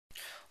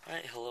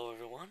Alright, hello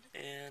everyone,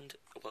 and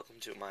welcome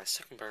to my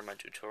second part of my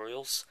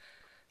tutorials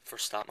for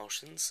stop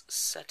motions,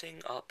 setting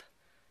up,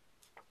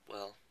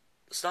 well,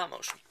 the stop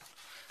motion.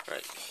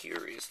 Alright,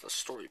 here is the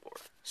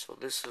storyboard. So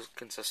this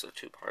consists of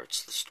two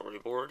parts, the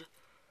storyboard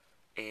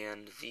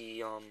and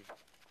the,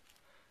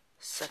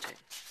 setting.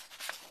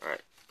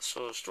 Alright,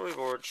 so the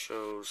storyboard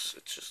shows,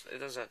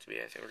 it doesn't have to be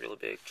anything really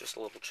big, just a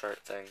little chart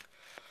thing.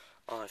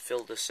 I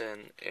filled this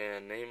in,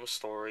 and name of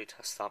story,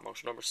 test stop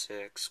motion number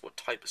 6, what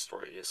type of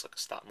story it is, like a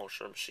stop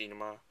motion or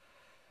machinima,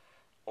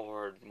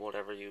 or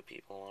whatever you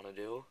people want to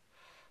do.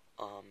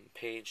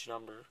 Page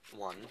number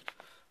 1.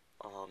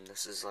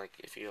 This is like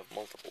if you have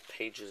multiple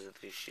pages of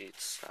these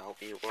sheets to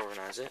help you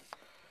organize it.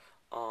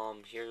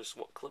 Here's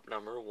what clip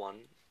number 1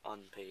 on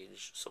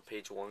page, so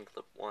page 1,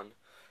 clip 1.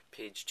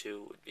 Page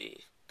 2 would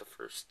be, the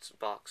first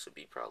box would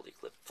be probably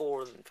clip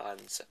 4, then 5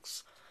 and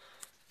 6.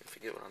 If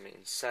you get what I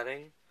mean.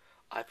 Setting.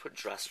 I put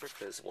dresser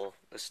because, well,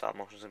 the stop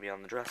motion is going to be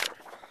on the dresser,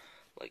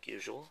 like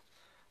usual.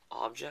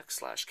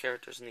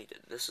 Object/characters needed.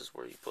 This is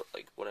where you put,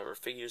 like, whatever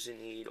figures you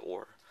need,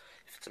 or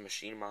if it's a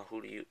machinima,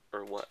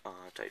 or what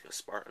type of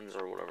Spartans,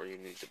 or whatever you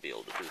need to be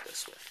able to do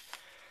this with.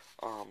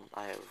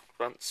 I have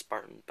Grunt,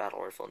 Spartan,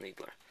 Battle Rifle,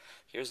 Needler.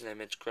 Here's an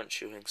image, Grunt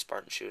shooting,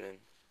 Spartan shooting,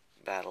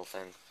 battle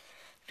thing.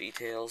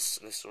 Details,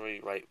 this is where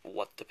you write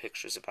what the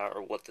picture's about,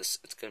 or what it's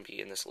going to be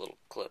in this little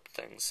clip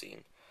thing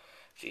scene.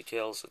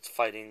 Details, it's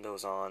fighting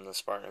goes on, the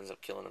Spartan ends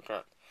up killing the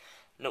Grunt.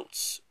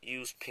 Notes,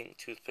 use pink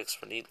toothpicks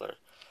for Needler,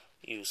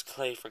 use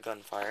clay for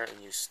gunfire,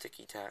 and use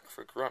sticky tack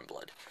for Grunt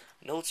blood.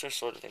 Notes are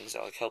sort of things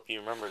that like help you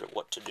remember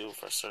what to do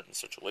for certain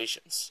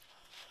situations.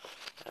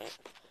 Right?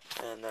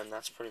 And then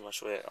that's pretty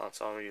much it. That's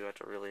all you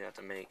really have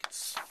to make.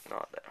 It's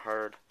not that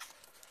hard.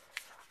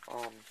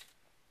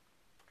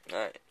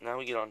 Alright, now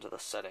we get on to the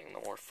setting,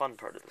 the more fun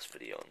part of this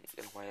video,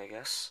 in a way, I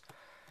guess.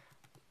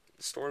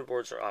 The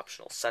storyboards are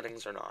optional,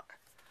 settings are not.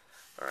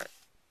 Alright.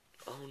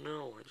 Oh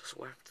no, I just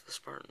whacked the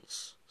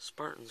Spartans.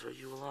 Spartans, are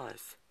you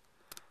alive?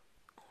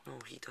 Oh no,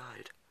 he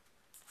died.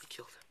 I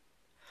killed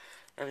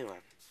him. Anyway,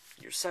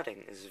 your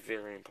setting is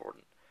very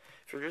important.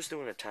 If you're just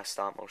doing a test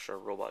stop motion or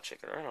robot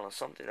chicken, or I don't know,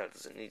 something that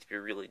doesn't need to be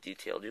really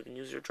detailed, you can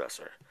use your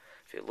dresser.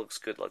 If it looks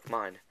good like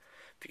mine.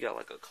 If you got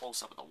like a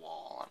close-up of the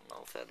wall, I don't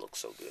know if that looks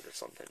so good or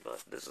something,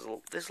 but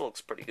this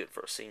looks pretty good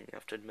for a scene, you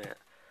have to admit.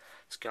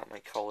 It's got my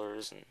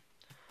colors, and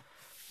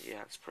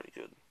yeah, it's pretty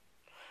good.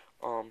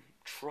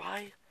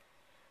 Try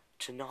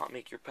to not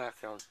make your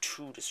background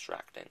too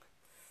distracting.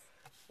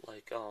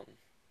 Like,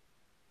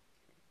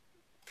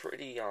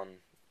 pretty,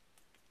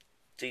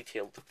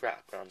 detailed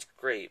background's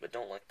great, but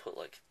don't, like, put,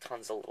 like,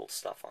 tons of little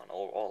stuff on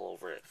all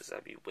over it, because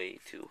that'd be way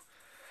too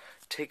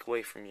take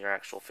away from your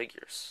actual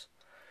figures.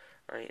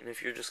 Alright, and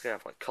if you're just gonna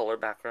have, like, color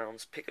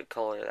backgrounds, pick a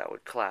color that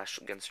would clash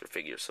against your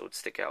figure so it would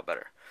stick out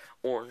better.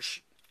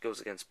 Orange goes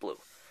against blue.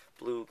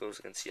 Blue goes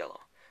against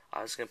yellow.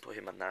 I was going to put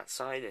him on that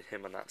side and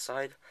him on that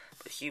side,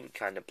 but he would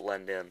kind of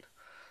blend in,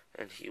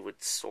 and he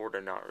would sort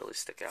of not really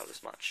stick out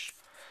as much.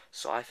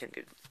 So I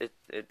think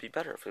it'd be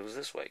better if it was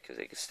this way, because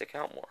they could stick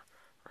out more,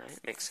 right?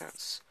 Makes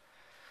sense.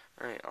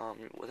 Alright,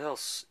 what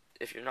else?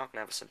 If you're not going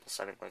to have a simple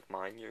setting like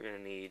mine, you're going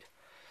to need,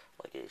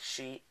 like, a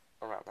sheet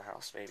around the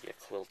house, maybe a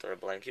quilt or a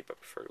blanket,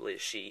 but preferably a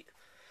sheet.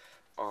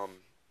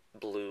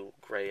 Blue,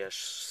 grayish,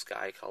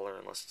 sky color,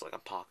 unless it's like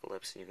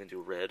apocalypse and you can do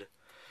red.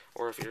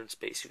 Or if you're in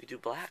space, you could do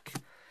black.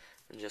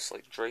 And just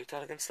like drape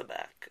that against the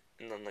back,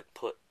 and then like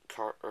put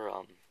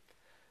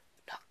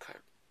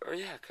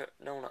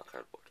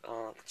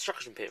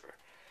construction paper,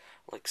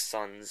 like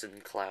suns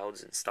and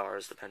clouds and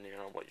stars, depending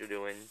on what you're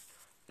doing.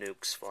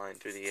 Nukes flying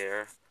through the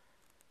air,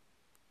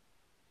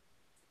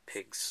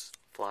 pigs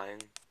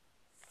flying,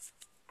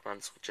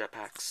 grunts with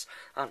jetpacks.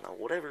 I don't know,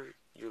 whatever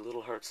your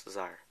little heart's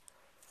desire.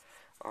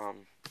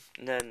 And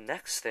then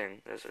next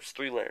thing, there's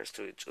 3 layers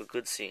to a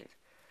good scene.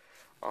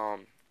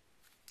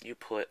 You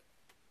put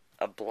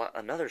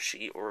another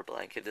sheet or a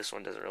blanket. This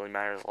one doesn't really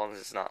matter as long as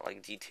it's not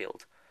like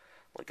detailed,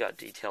 like got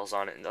details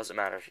on it. It doesn't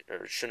matter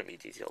or it shouldn't be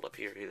detailed up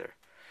here either.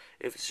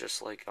 If it's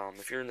just like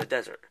if you're in the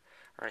desert,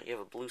 right, you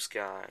have a blue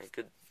sky, a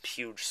good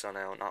huge sun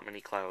out, not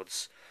many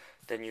clouds.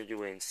 Then you're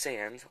doing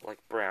sand, like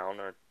brown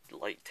or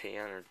light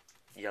tan or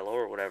yellow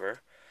or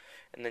whatever.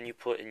 And then you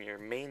put in your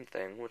main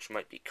thing, which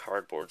might be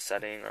cardboard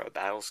setting or a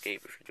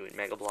battlescape if you're doing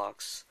mega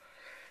blocks.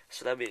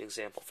 So that'd be an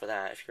example for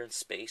that. If you're in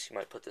space, you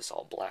might put this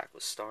all black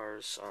with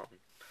stars.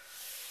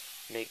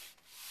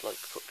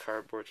 Put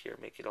cardboard here,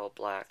 make it all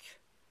black.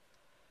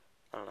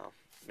 I don't know,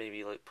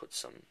 maybe like put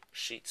some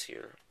sheets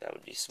here. That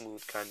would be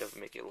smooth, kind of,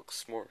 make it look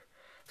more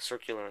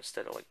circular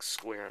instead of like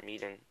square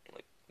meeting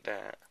like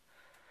that.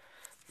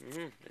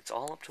 It's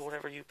all up to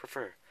whatever you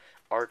prefer.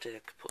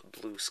 Arctic,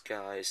 put blue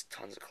skies,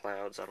 tons of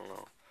clouds, I don't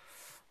know.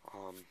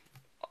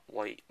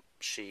 White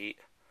sheet,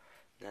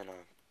 then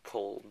a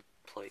cold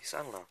place,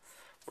 I don't know.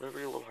 Whatever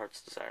your little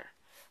heart's desire.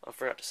 I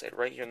forgot to say,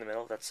 right here in the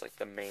middle, that's like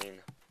the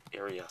main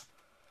area.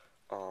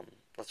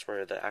 That's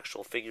where the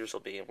actual figures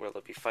will be and where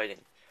they'll be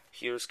fighting.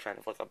 Here's kind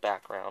of like a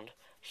background.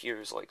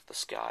 Here's like the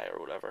sky or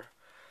whatever.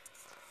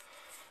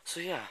 So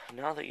yeah,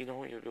 now that you know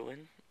what you're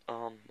doing,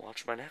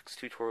 watch my next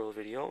tutorial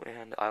video,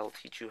 and I'll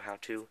teach you how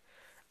to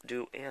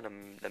do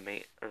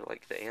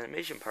the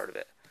animation part of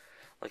it.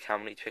 Like how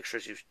many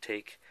pictures you should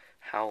take,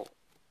 or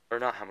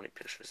not how many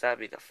pictures, that'd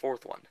be the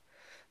fourth one.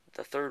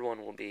 The third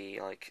one will be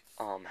like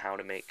how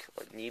to make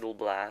like needle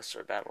blasts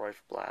or battle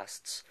rifle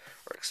blasts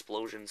or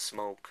explosion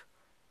smoke,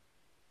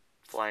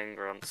 flying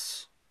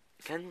grunts.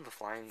 Again, the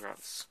flying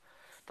grunts.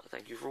 But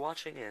thank you for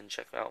watching, and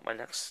check out my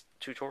next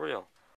tutorial.